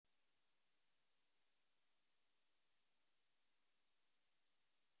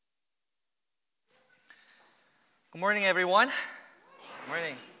Good morning, everyone. Good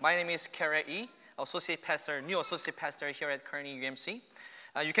morning. My name is Keyarae Yi, new Associate Pastor here at Kearney UMC.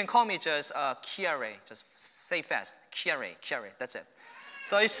 You can call me just Keyarae. Just say fast. Keyarae. That's it.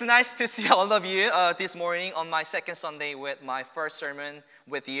 So it's nice to see all of you this morning on my second Sunday with my first sermon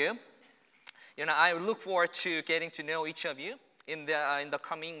with you. I look forward to getting to know each of you in the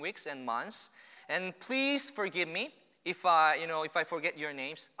coming weeks and months. And please forgive me if I forget your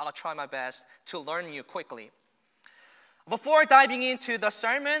names. I'll try my best to learn you quickly. Before diving into the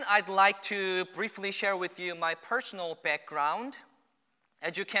sermon, I'd like to briefly share with you my personal background.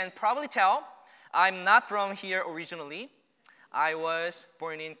 As you can probably tell, I'm not from here originally. I was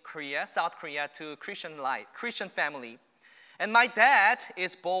born in Korea, South Korea, to Christian family. And my dad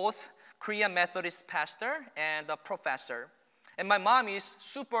is both Korean Methodist pastor and a professor. And my mom is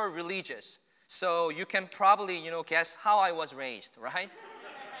super religious. So you can probably, guess how I was raised, right?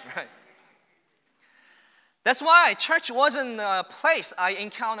 Right. That's why church wasn't a place I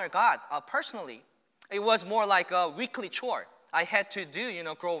encountered God personally. It was more like a weekly chore I had to do,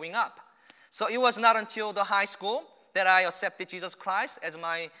 growing up. So it was not until the high school that I accepted Jesus Christ as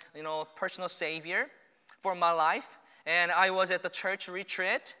my, personal Savior for my life. And I was at the church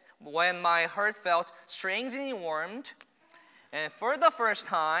retreat when my heart felt strangely warmed. And for the first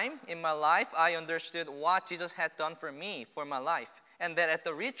time in my life, I understood what Jesus had done for me, for my life. And that at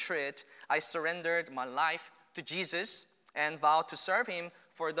the retreat, I surrendered my life to Jesus and vowed to serve Him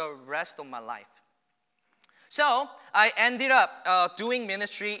for the rest of my life. So I ended up doing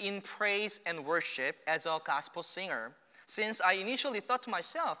ministry in praise and worship as a gospel singer, since I initially thought to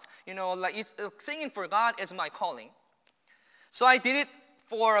myself, singing for God is my calling. So I did it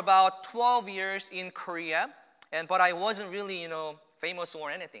for about 12 years in Korea, but I wasn't really, famous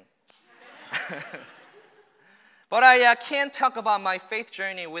or anything. But I can't talk about my faith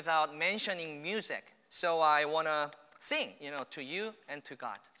journey without mentioning music. So I want to sing, to you and to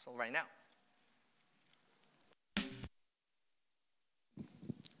God. So right now.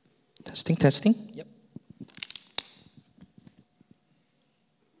 Testing. Yep.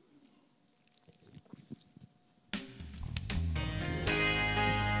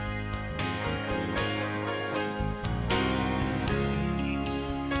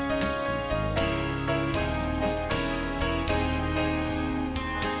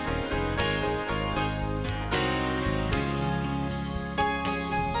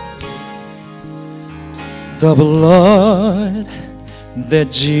 The blood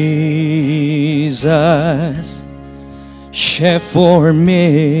that Jesus shed for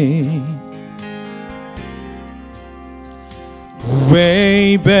me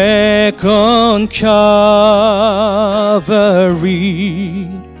way back on Calvary,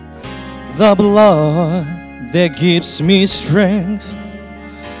 the blood that gives me strength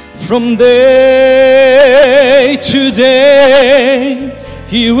from day to day.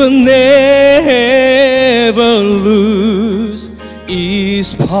 He will never lose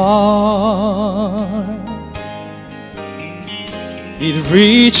His power. It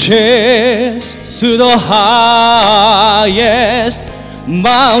reaches to the highest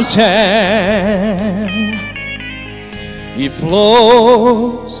mountain. It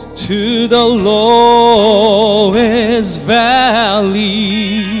flows to the lowest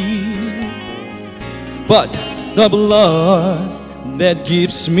valley. But the blood that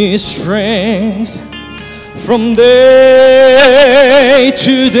gives me strength from day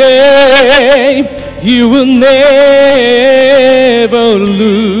to day, He will never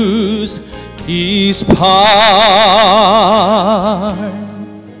lose His power.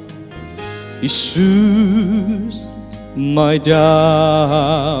 He soothes my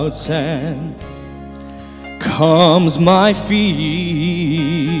doubts and calms my fears,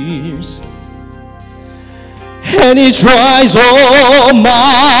 and He dries all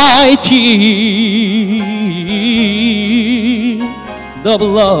my tears. The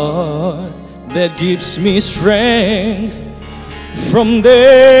blood that gives me strength from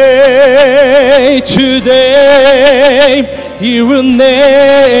day to day, He will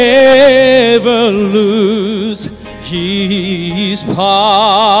never lose His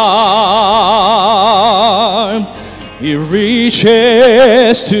power. He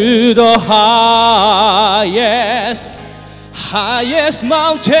reaches to the highest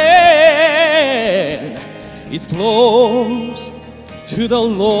mountain. It flows to the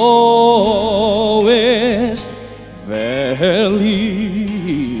lowest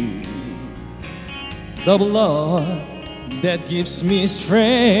valley. The blood that gives me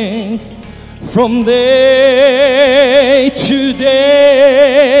strength from day to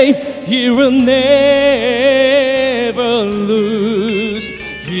day, He will never lose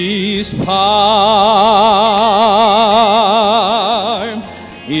His power.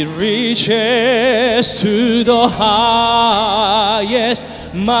 It reaches to the highest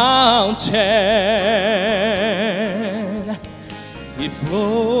mountain. It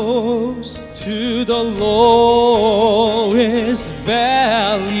flows to the lowest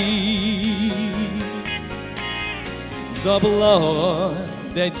valley. The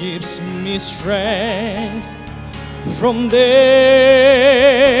blood that gives me strength from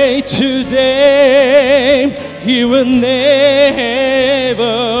day to day, He will never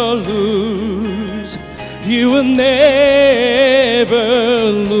lose. He will never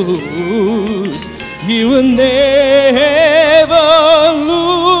lose. He will never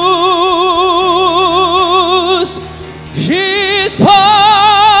lose His power.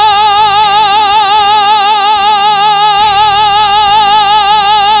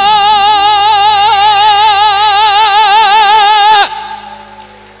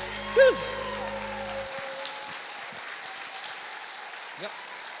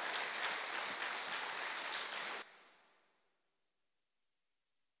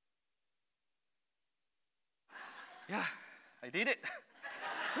 Yeah, I did it.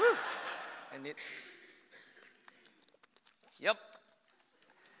 Woo. I need. Yep.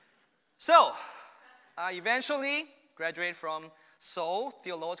 So, I eventually graduated from Seoul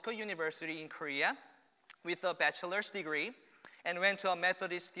Theological University in Korea with a bachelor's degree and went to a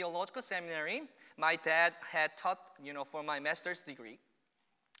Methodist Theological Seminary. My dad had taught, for my master's degree.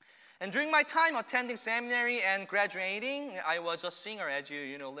 And during my time attending seminary and graduating, I was a singer, as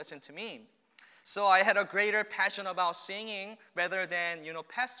you listen to me. So I had a greater passion about singing rather than,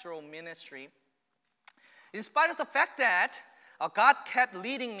 pastoral ministry. In spite of the fact that God kept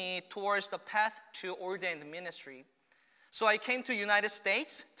leading me towards the path to ordained ministry. So I came to United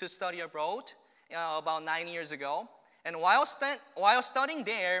States to study abroad about 9 years ago. And while studying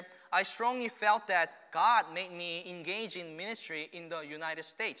there, I strongly felt that God made me engage in ministry in the United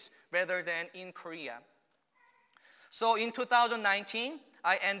States rather than in Korea. So in 2019,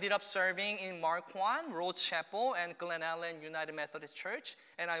 I ended up serving in Marquand, Rhodes Chapel, and Glen Ellen United Methodist Church,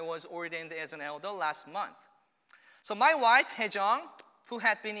 and I was ordained as an elder last month. So my wife, Haejung, who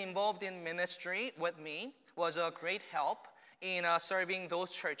had been involved in ministry with me, was a great help in serving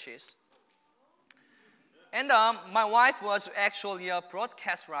those churches. And my wife was actually a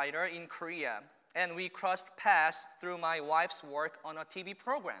broadcast writer in Korea, and we crossed paths through my wife's work on a TV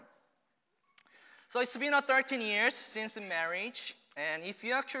program. So it's been 13 years since marriage, and if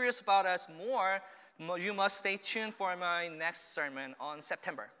you are curious about us more, you must stay tuned for my next sermon on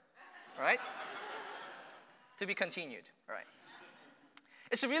September. All right? To be continued. All right.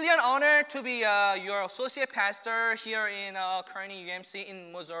 It's really an honor to be your associate pastor here in Kearney UMC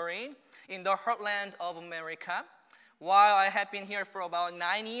in Missouri, in the heartland of America. While I have been here for about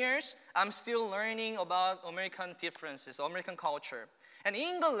 9 years, I'm still learning about American differences, American culture. And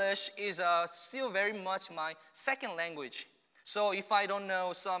English is still very much my second language. So if I don't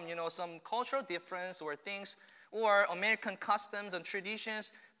know some cultural difference or things or American customs and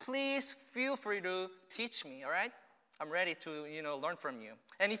traditions, please feel free to teach me, all right? I'm ready to, learn from you.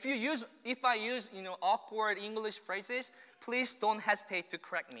 And if I use, awkward English phrases, please don't hesitate to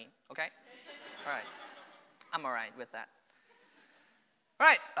correct me, okay? All right. I'm all right with that. All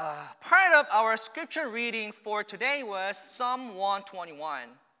right. Part of our scripture reading for today was Psalm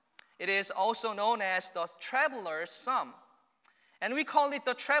 121. It is also known as the Traveler's Psalm. And we call it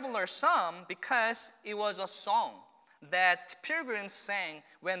the Traveler's Psalm because it was a song that pilgrims sang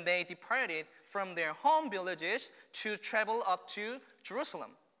when they departed from their home villages to travel up to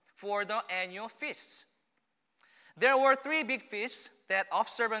Jerusalem for the annual feasts. There were 3 big feasts that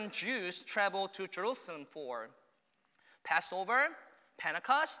observant Jews traveled to Jerusalem for: Passover,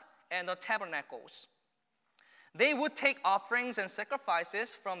 Pentecost, and the Tabernacles. They would take offerings and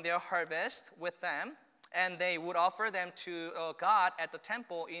sacrifices from their harvest with them, and they would offer them to God at the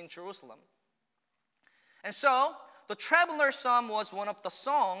temple in Jerusalem. And so, the Traveler's Psalm was one of the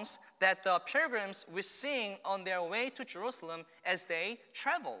songs that the pilgrims would sing on their way to Jerusalem as they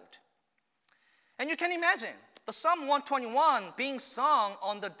traveled. And you can imagine the Psalm 121 being sung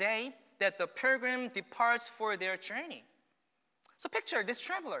on the day that the pilgrim departs for their journey. So picture this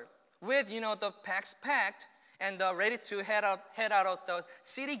traveler with, the bags packed and ready to head out of the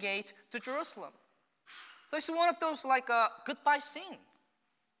city gate to Jerusalem. So it's one of those like a goodbye scene.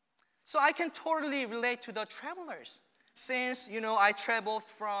 So I can totally relate to the travelers. Since, I traveled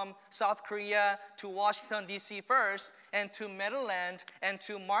from South Korea to Washington, D.C. first, and to Maryland, and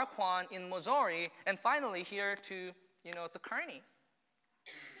to Marquand in Missouri, and finally here to, to Kearney.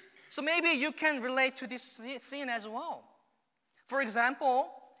 So maybe you can relate to this scene as well. For example,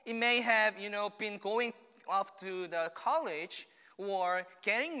 it may have, been going off to the college or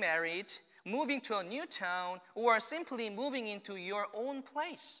getting married, moving to a new town, or simply moving into your own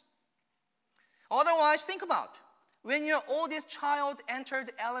place. Otherwise, think about when your oldest child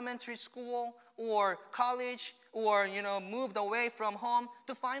entered elementary school or college or moved away from home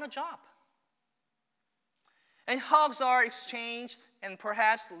to find a job. And hugs are exchanged and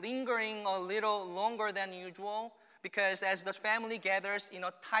perhaps lingering a little longer than usual because as the family gathers in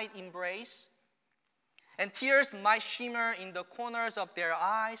a tight embrace, and tears might shimmer in the corners of their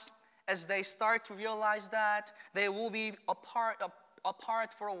eyes as they start to realize that they will be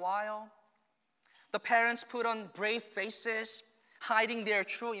apart for a while. The parents put on brave faces, hiding their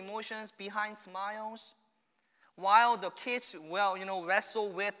true emotions behind smiles, while the kids, wrestle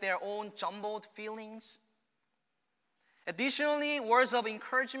with their own jumbled feelings. Additionally, words of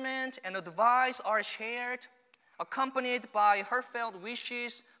encouragement and advice are shared, accompanied by heartfelt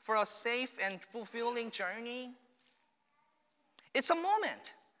wishes for a safe and fulfilling journey. It's a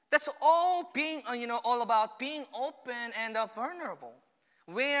moment that's all about being open and vulnerable,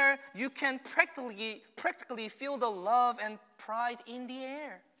 where you can practically feel the love and pride in the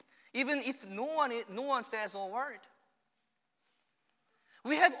air, even if no one says a word.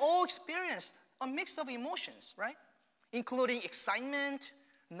 We have all experienced a mix of emotions, right? Including excitement,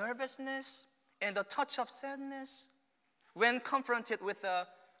 nervousness, and a touch of sadness when confronted with a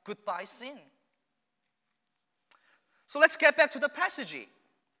goodbye scene. So let's get back to the passage.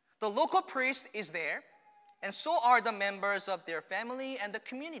 The local priest is there, and so are the members of their family and the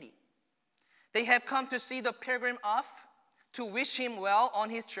community. They have come to see the pilgrim off, to wish him well on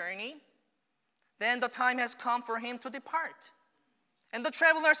his journey. Then the time has come for him to depart. And the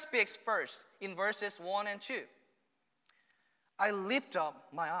traveler speaks first in verses 1 and 2. I lift up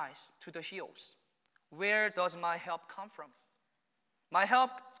my eyes to the hills. Where does my help come from? My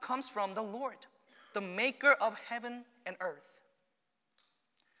help comes from the Lord, the maker of heaven and earth.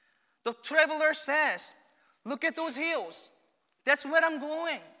 The traveler says, look at those hills. That's where I'm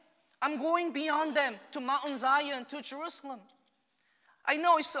going. I'm going beyond them to Mount Zion, to Jerusalem. I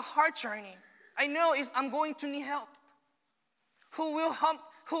know it's a hard journey. I know I'm going to need help. Who will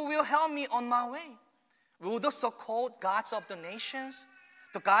help me on my way? Will the so-called gods of the nations,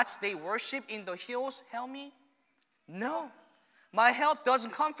 the gods they worship in the hills, help me? No, my help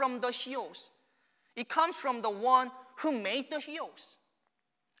doesn't come from the hills. It comes from the one who made the hills.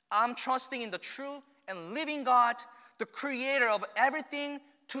 I'm trusting in the true and living God, the creator of everything,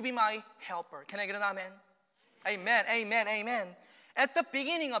 to be my helper. Can I get an amen? Amen, amen, amen. At the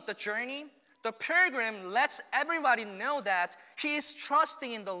beginning of the journey, the pilgrim lets everybody know that he is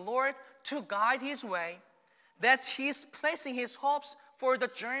trusting in the Lord to guide his way, that he is placing his hopes for the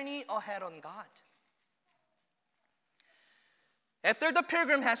journey ahead on God. After the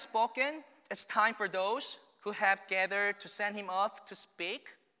pilgrim has spoken, it's time for those who have gathered to send him off to speak.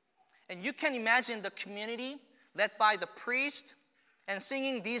 And you can imagine the community led by the priest and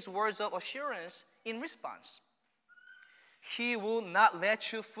singing these words of assurance in response. He will not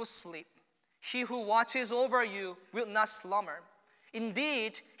let you sleep. He who watches over you will not slumber.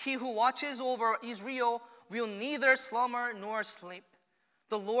 Indeed, he who watches over Israel will neither slumber nor sleep.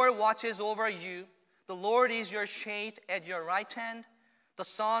 The Lord watches over you. The Lord is your shade at your right hand. The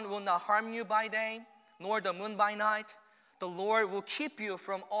sun will not harm you by day, nor the moon by night. The Lord will keep you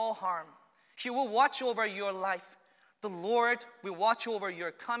from all harm. He will watch over your life. The Lord will watch over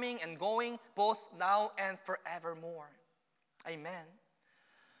your coming and going, both now and forevermore. Amen.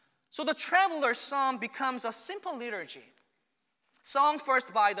 So the traveler's psalm becomes a simple liturgy, sung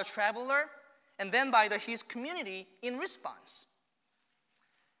first by the traveler and then by his community in response.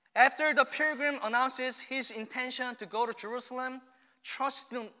 After the pilgrim announces his intention to go to Jerusalem,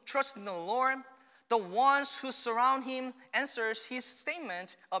 trusting the Lord, the ones who surround him answers his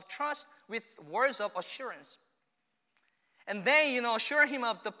statement of trust with words of assurance. And they, assure him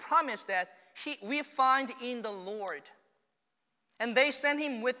of the promise that we find in the Lord. And they send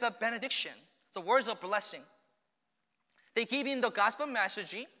him with a benediction, the words of blessing. They give him the gospel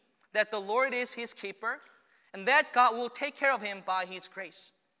message that the Lord is his keeper and that God will take care of him by his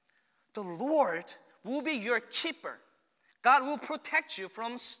grace. The Lord will be your keeper. God will protect you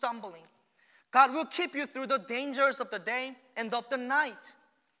from stumbling. God will keep you through the dangers of the day and of the night.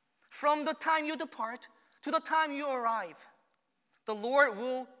 From the time you depart to the time you arrive, the Lord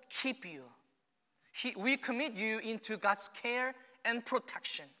will keep you. We commit you into God's care and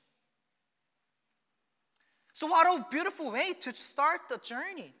protection. So what a beautiful way to start the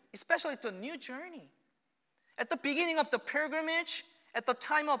journey, especially the new journey. At the beginning of the pilgrimage, at the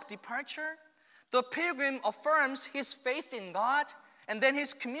time of departure, the pilgrim affirms his faith in God, and then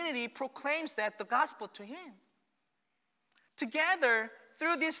his community proclaims the gospel to him. Together,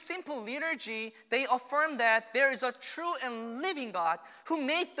 through this simple liturgy, they affirm that there is a true and living God who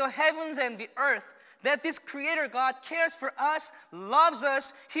made the heavens and the earth, that this Creator God cares for us, loves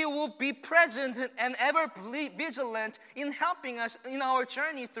us. He will be present and ever vigilant in helping us in our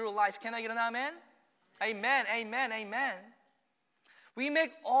journey through life. Can I get an amen? Amen, amen, amen. We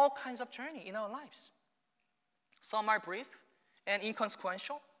make all kinds of journey in our lives. Some are brief and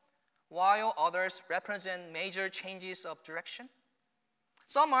inconsequential, while others represent major changes of direction.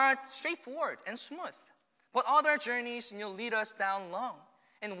 Some are straightforward and smooth, but other journeys lead us down long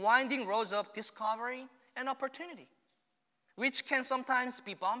and winding roads of discovery and opportunity, which can sometimes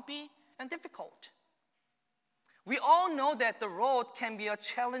be bumpy and difficult. We all know that the road can be a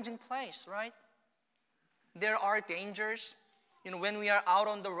challenging place, right? There are dangers, when we are out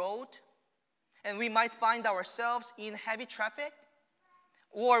on the road, and we might find ourselves in heavy traffic,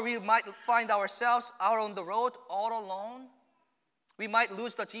 or we might find ourselves out on the road all alone. We might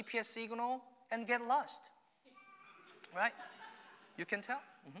lose the GPS signal and get lost, right? You can tell.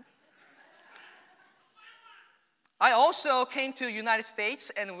 I also came to the United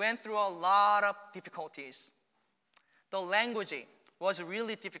States and went through a lot of difficulties. The language was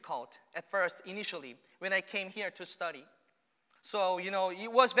really difficult at first, initially, when I came here to study. So,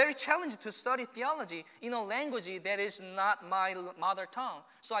 it was very challenging to study theology in a language that is not my mother tongue.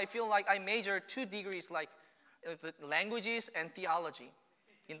 So I feel like I majored 2 degrees, like languages and theology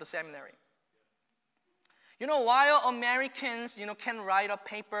in the seminary. While Americans, can write a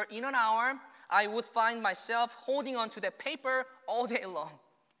paper in an hour, I would find myself holding on to that paper all day long.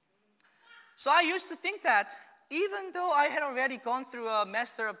 So I used to think that even though I had already gone through a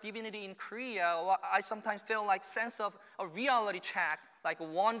Master of Divinity in Korea, I sometimes felt like sense of a reality check, like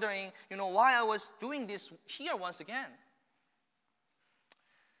wondering, why I was doing this here once again.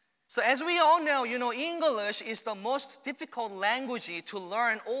 So as we all know, English is the most difficult language to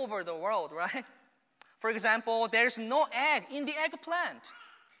learn over the world, right? For example, there's no egg in the eggplant.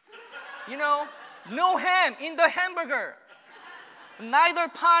 No ham in the hamburger. Neither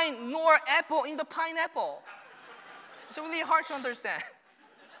pine nor apple in the pineapple. It's really hard to understand.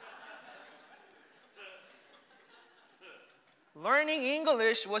 Learning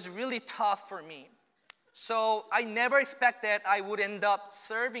English was really tough for me. So I never expected I would end up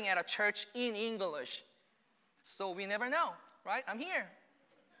serving at a church in English. So we never know, right? I'm here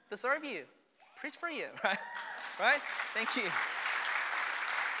to serve you, preach for you, right? Right? Thank you.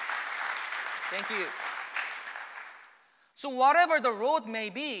 Thank you. So whatever the road may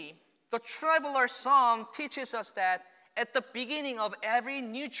be, the Traveler's Psalm teaches us that at the beginning of every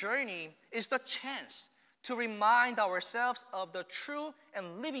new journey is the chance to remind ourselves of the true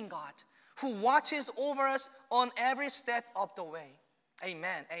and living God who watches over us on every step of the way.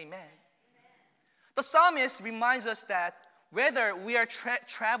 Amen, amen. The psalmist reminds us that whether we are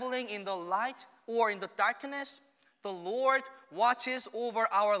traveling in the light or in the darkness, the Lord watches over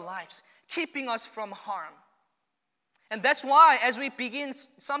our lives, keeping us from harm. And that's why as we begin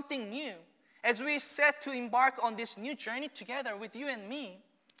something new, as we set to embark on this new journey together with you and me,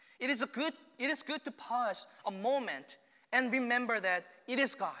 it is good to pause a moment and remember that it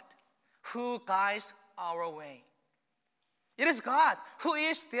is God who guides our way. It is God who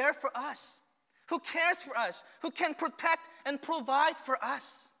is there for us, who cares for us, who can protect and provide for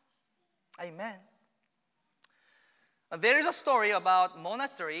us. Amen. There is a story about a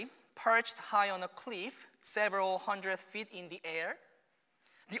monastery perched high on a cliff, several hundred feet in the air.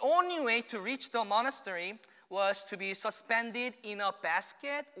 The only way to reach the monastery was to be suspended in a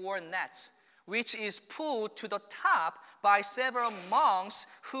basket or net, which is pulled to the top by several monks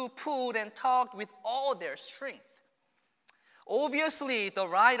who pulled and tugged with all their strength. Obviously, the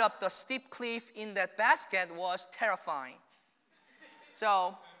ride up the steep cliff in that basket was terrifying.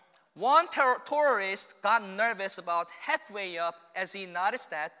 So, one tourist got nervous about halfway up as he noticed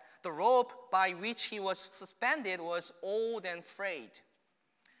that the rope by which he was suspended was old and frayed.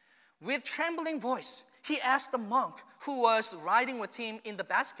 With trembling voice, he asked the monk who was riding with him in the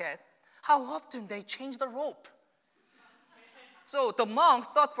basket how often they changed the rope. So the monk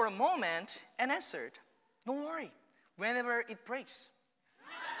thought for a moment and answered, "Don't worry, whenever it breaks."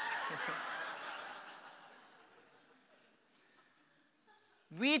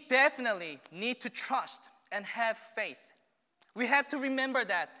 We definitely need to trust and have faith. We have to remember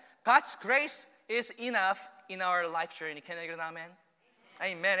that God's grace is enough in our life journey. Can I get an amen?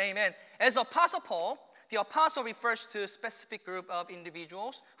 Amen, amen. As Apostle Paul, the apostle refers to a specific group of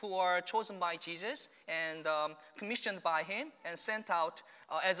individuals who are chosen by Jesus and commissioned by him and sent out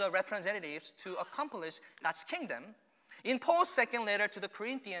as representatives to accomplish God's kingdom. In Paul's second letter to the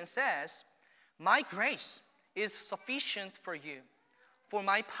Corinthians says, "My grace is sufficient for you, for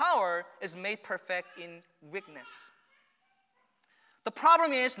my power is made perfect in weakness. The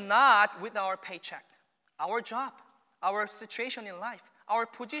problem is not with our paycheck, our job, our situation in life, our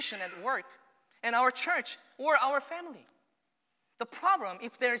position at work, and our church or our family. The problem,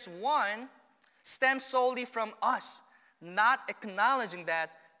 if there is one, stems solely from us not acknowledging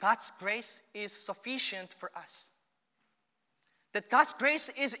that God's grace is sufficient for us. That God's grace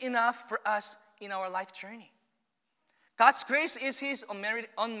is enough for us in our life journey. God's grace is His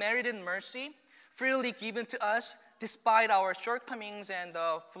unmerited mercy, freely given to us despite our shortcomings and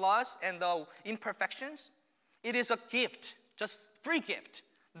the flaws and the imperfections. It is a gift, just free gift,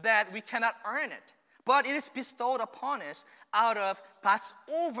 that we cannot earn it. But it is bestowed upon us out of God's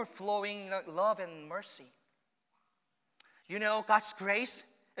overflowing love and mercy. You know, God's grace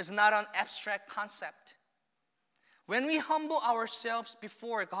is not an abstract concept. When we humble ourselves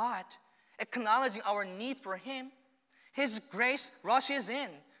before God, acknowledging our need for Him, His grace rushes in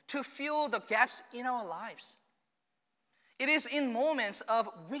to fill the gaps in our lives. It is in moments of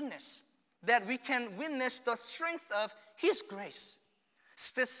weakness that we can witness the strength of His grace,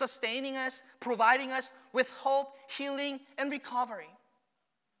 sustaining us, providing us with hope, healing, and recovery.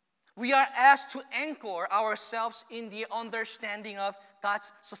 We are asked to anchor ourselves in the understanding of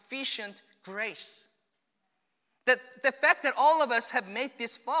God's sufficient grace. That the fact that all of us have made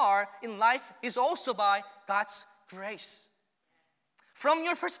this far in life is also by God's grace. From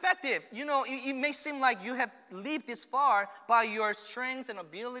your perspective, you know, it may seem like you have lived this far by your strength and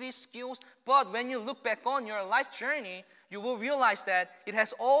abilities, skills, but when you look back on your life journey, you will realize that it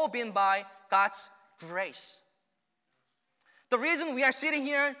has all been by God's grace. The reason we are sitting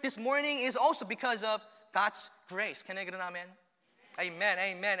here this morning is also because of God's grace. Can I get an amen? Amen,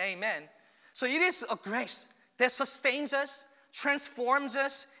 amen, amen. So it is a grace that sustains us, transforms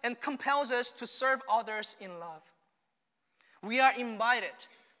us, and compels us to serve others in love. We are invited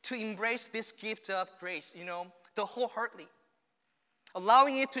to embrace this gift of grace, the wholeheartedly,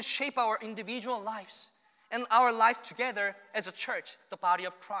 allowing it to shape our individual lives and our life together as a church, the body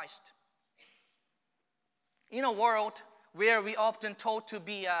of Christ. In a world where we often told to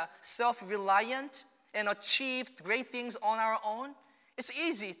be self-reliant and achieve great things on our own, it's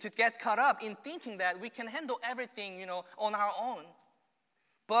easy to get caught up in thinking that we can handle everything, on our own.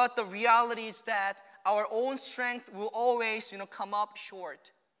 But the reality is that our own strength will always, come up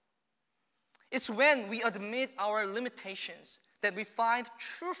short. It's when we admit our limitations that we find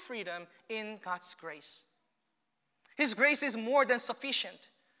true freedom in God's grace. His grace is more than sufficient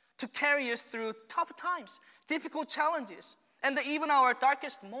to carry us through tough times, difficult challenges, and even our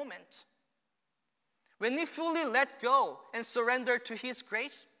darkest moments. When we fully let go and surrender to His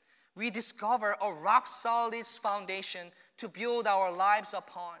grace, we discover a rock-solid foundation to build our lives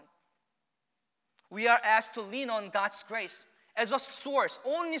upon. We are asked to lean on God's grace as a source,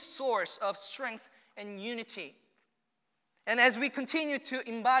 only source of strength and unity. And as we continue to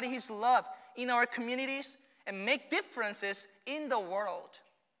embody His love in our communities and make differences in the world,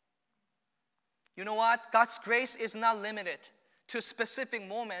 you know what? God's grace is not limited to specific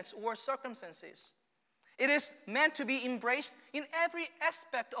moments or circumstances. It is meant to be embraced in every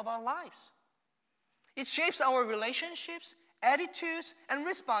aspect of our lives. It shapes our relationships, attitudes, and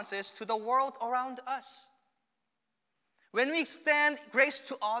responses to the world around us. When we extend grace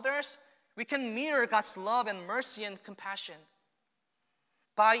to others, we can mirror God's love and mercy and compassion.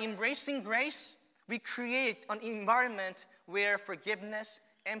 By embracing grace, we create an environment where forgiveness,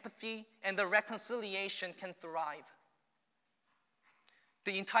 empathy, and the reconciliation can thrive.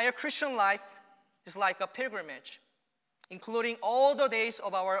 The entire Christian life is like a pilgrimage, including all the days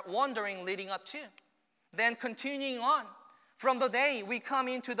of our wandering leading up to, then continuing on from the day we come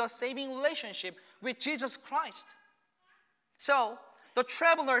into the saving relationship with Jesus Christ. So, the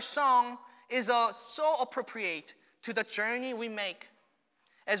traveler's song is so appropriate to the journey we make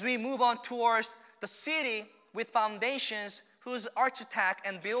as we move on towards the city with foundations whose architect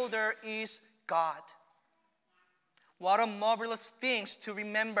and builder is God. What a marvelous thing to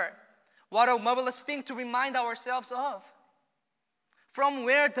remember. What a marvelous thing to remind ourselves of. From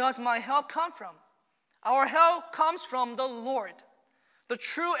where does my help come from? Our help comes from the Lord. The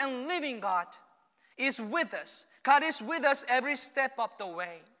true and living God is with us. God is with us every step of the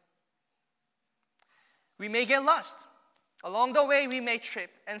way. We may get lost. Along the way, we may trip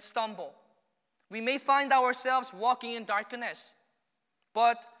and stumble. We may find ourselves walking in darkness.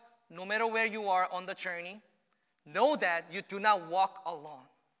 But no matter where you are on the journey, know that you do not walk alone.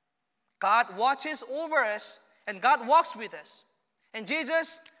 God watches over us, and God walks with us. And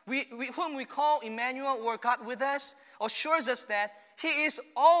Jesus, whom we call Emmanuel, or God with us, assures us that He is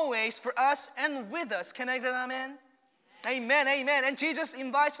always for us and with us. Can I get an amen? Amen, amen. And Jesus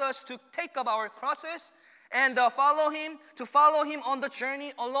invites us to take up our crosses and follow Him on the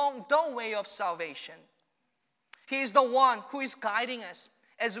journey along the way of salvation. He is the one who is guiding us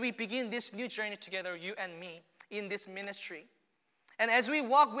as we begin this new journey together, you and me, in this ministry. And as we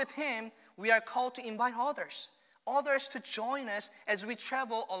walk with Him, we are called to invite others to join us as we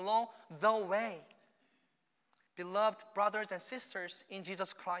travel along the way. Beloved brothers and sisters in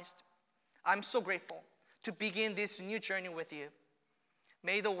Jesus Christ, I'm so grateful to begin this new journey with you.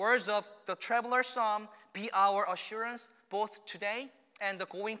 May the words of the Traveler's Psalm be our assurance both today and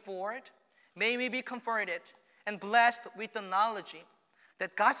going forward. May we be comforted and blessed with the knowledge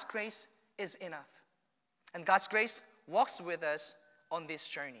that God's grace is enough. And God's grace walks with us on this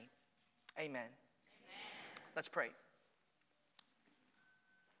journey. Amen. Let's pray.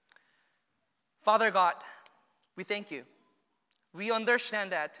 Father God, we thank you. We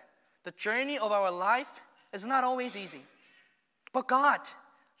understand that the journey of our life is not always easy. But God,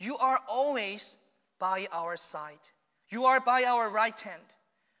 you are always by our side. You are by our right hand.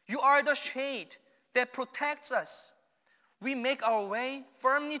 You are the shade that protects us. We make our way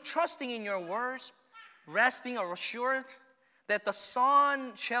firmly trusting in your words, resting assured that the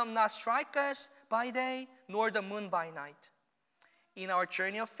sun shall not strike us by day, nor the moon by night. In our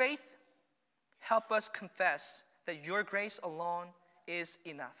journey of faith, help us confess that your grace alone is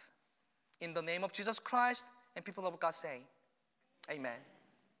enough. In the name of Jesus Christ, and people of God say, amen.